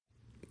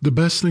The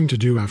best thing to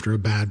do after a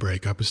bad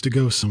breakup is to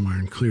go somewhere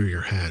and clear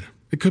your head.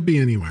 It could be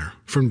anywhere,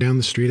 from down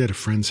the street at a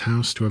friend's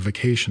house to a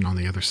vacation on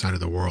the other side of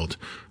the world.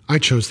 I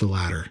chose the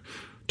latter.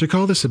 To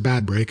call this a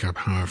bad breakup,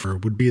 however,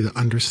 would be the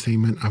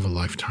understatement of a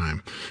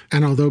lifetime.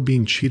 And although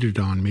being cheated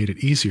on made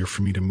it easier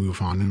for me to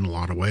move on in a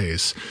lot of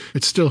ways,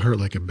 it still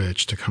hurt like a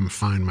bitch to come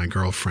find my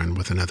girlfriend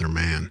with another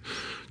man.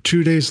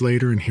 2 days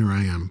later, and here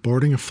I am,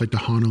 boarding a flight to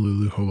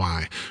Honolulu,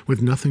 Hawaii,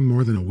 with nothing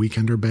more than a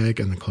weekender bag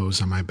and the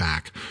clothes on my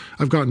back.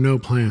 I've got no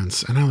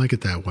plans, and I like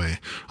it that way,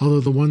 although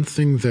the one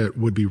thing that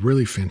would be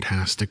really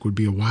fantastic would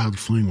be a wild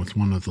fling with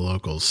one of the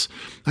locals.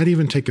 I'd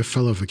even take a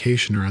fellow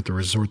vacationer at the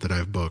resort that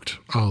I've booked,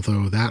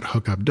 although that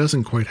hookup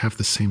doesn't quite have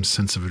the same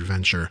sense of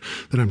adventure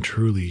that I'm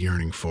truly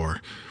yearning for.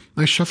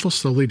 I shuffle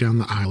slowly down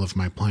the aisle of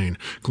my plane,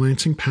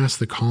 glancing past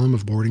the column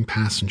of boarding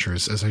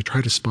passengers as I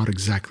try to spot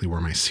exactly where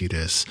my seat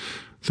is.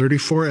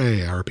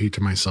 34A, I repeat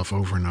to myself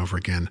over and over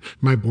again,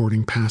 my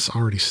boarding pass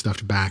already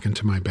stuffed back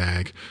into my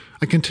bag.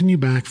 I continue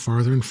back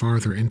farther and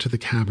farther into the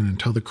cabin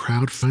until the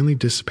crowd finally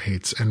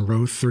dissipates and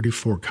row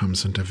 34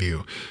 comes into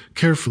view.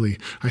 Carefully,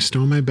 I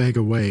stow my bag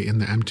away in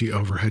the empty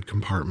overhead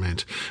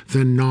compartment,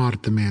 then nod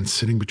at the man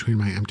sitting between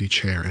my empty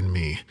chair and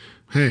me.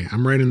 "Hey,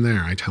 I'm right in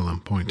there," I tell him,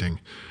 pointing.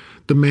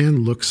 The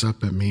man looks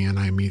up at me and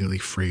I immediately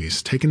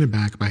freeze, taken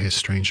aback by his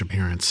strange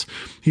appearance.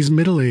 He's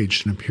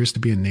middle-aged and appears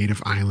to be a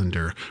native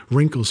islander,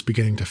 wrinkles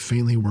beginning to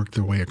faintly work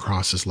their way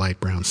across his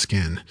light brown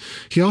skin.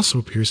 He also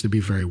appears to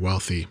be very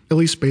wealthy, at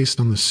least based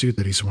on the suit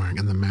that he's wearing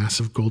and the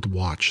massive gold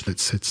watch that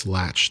sits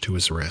latched to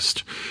his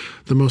wrist.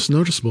 The most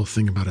noticeable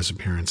thing about his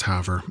appearance,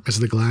 however, is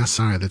the glass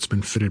eye that's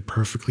been fitted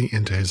perfectly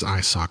into his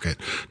eye socket,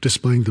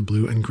 displaying the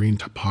blue and green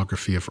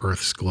topography of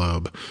Earth's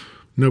globe.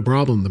 "No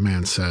problem," the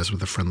man says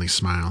with a friendly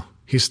smile.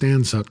 He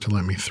stands up to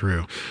let me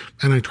through,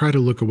 and I try to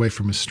look away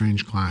from his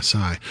strange glass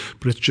eye,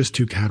 but it's just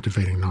too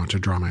captivating not to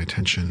draw my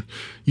attention.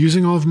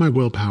 Using all of my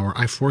willpower,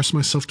 I force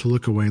myself to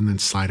look away and then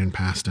slide in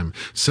past him,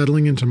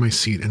 settling into my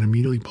seat and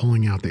immediately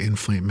pulling out the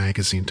In-Flight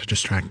magazine to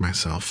distract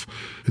myself.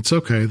 "It's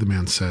okay," the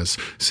man says,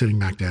 sitting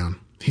back down.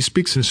 He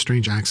speaks in a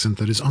strange accent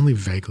that is only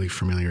vaguely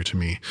familiar to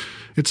me.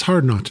 It's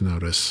hard not to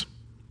notice.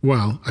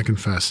 "Well," I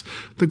confess,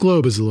 "the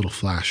globe is a little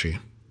flashy."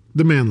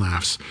 The man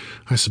laughs.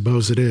 "I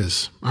suppose it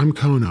is. I'm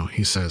Kono,"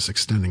 he says,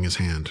 extending his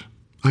hand.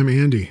 "I'm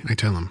Andy," I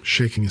tell him,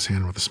 shaking his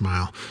hand with a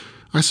smile.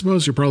 "I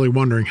suppose you're probably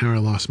wondering how I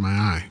lost my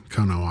eye,"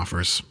 Kono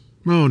offers.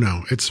 "Oh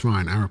no, it's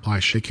fine," I reply,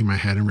 shaking my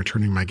head and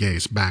returning my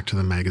gaze back to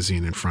the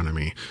magazine in front of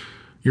me.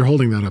 "You're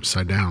holding that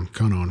upside down,"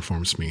 Kono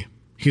informs me.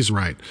 He's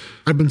right.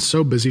 I've been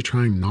so busy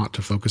trying not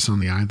to focus on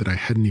the eye that I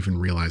hadn't even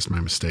realized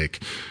my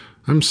mistake.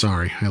 "I'm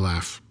sorry," I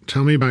laugh.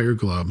 "Tell me about your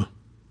globe."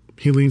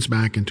 He leans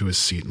back into his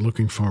seat,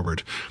 looking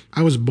forward.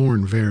 "I was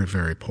born very,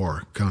 very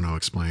poor," Kono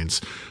explains.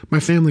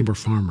 "My family were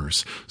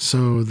farmers,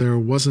 so there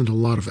wasn't a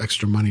lot of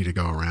extra money to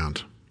go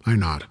around." I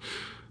nod.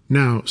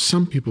 "Now,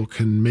 some people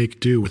can make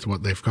do with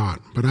what they've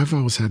got, but I've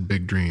always had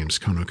big dreams,"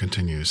 Kono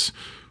continues.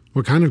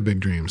 "What kind of big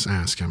dreams?" I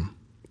ask him.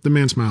 The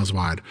man smiles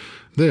wide.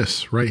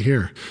 "This, right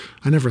here.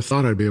 I never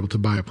thought I'd be able to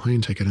buy a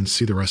plane ticket and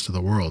see the rest of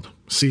the world.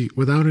 See,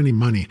 without any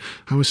money,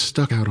 I was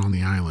stuck out on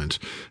the island,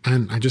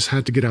 and I just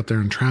had to get out there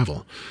and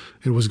travel.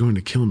 It was going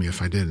to kill me if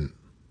I didn't."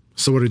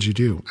 "So what did you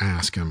do?" I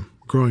ask him,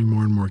 growing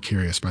more and more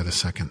curious by the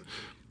second.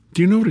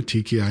 "Do you know what a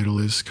tiki idol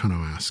is?"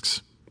 Kono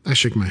asks. I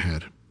shake my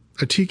head.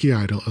 A tiki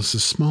idol is a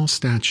small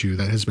statue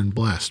that has been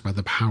blessed by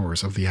the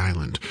powers of the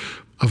island,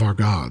 of our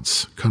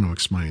gods, Kono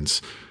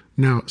explains.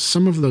 Now,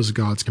 some of those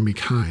gods can be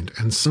kind,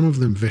 and some of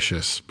them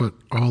vicious, but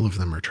all of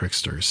them are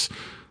tricksters.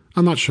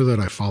 "I'm not sure that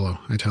I follow,"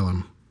 I tell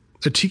him.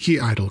 "A tiki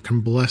idol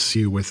can bless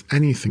you with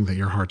anything that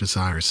your heart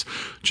desires.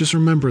 Just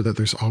remember that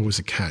there's always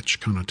a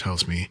catch," Kono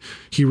tells me.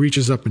 He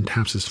reaches up and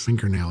taps his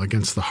fingernail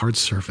against the hard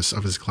surface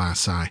of his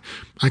glass eye.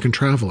 "I can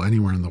travel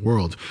anywhere in the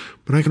world,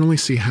 but I can only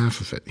see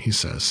half of it," he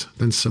says,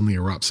 then suddenly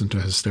erupts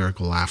into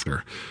hysterical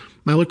laughter.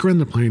 I look around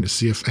the plane to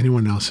see if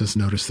anyone else has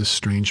noticed this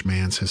strange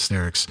man's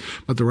hysterics,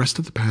 but the rest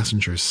of the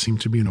passengers seem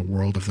to be in a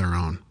world of their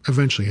own.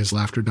 Eventually, his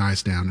laughter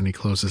dies down and he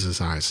closes his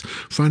eyes,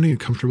 finding a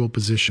comfortable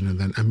position and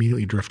then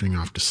immediately drifting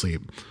off to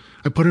sleep.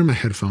 I put in my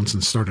headphones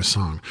and start a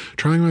song,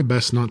 trying my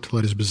best not to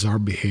let his bizarre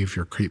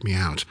behavior creep me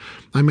out.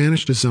 I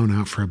manage to zone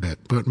out for a bit,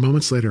 but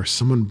moments later,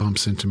 someone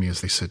bumps into me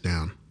as they sit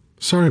down.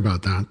 "Sorry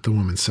about that," the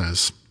woman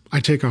says. I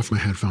take off my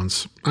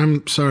headphones.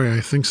 "I'm sorry, I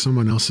think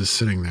someone else is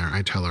sitting there,"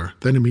 I tell her,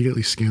 then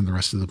immediately scan the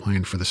rest of the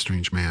plane for the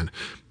strange man.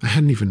 I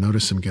hadn't even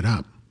noticed him get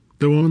up.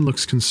 The woman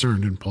looks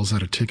concerned and pulls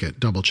out a ticket,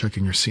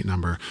 double-checking her seat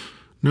number.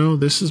 "No,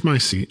 this is my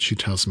seat," she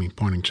tells me,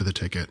 pointing to the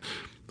ticket.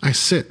 I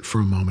sit for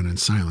a moment in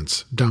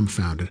silence,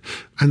 dumbfounded,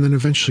 and then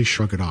eventually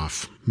shrug it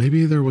off.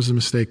 Maybe there was a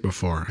mistake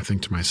before, I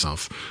think to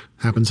myself.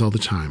 Happens all the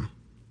time.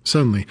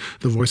 Suddenly,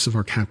 the voice of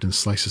our captain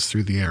slices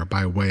through the air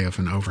by way of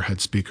an overhead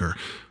speaker.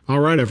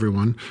 "All right,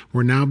 everyone,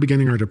 we're now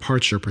beginning our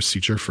departure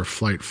procedure for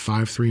Flight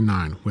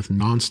 539 with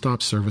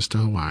non-stop service to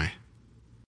Hawaii."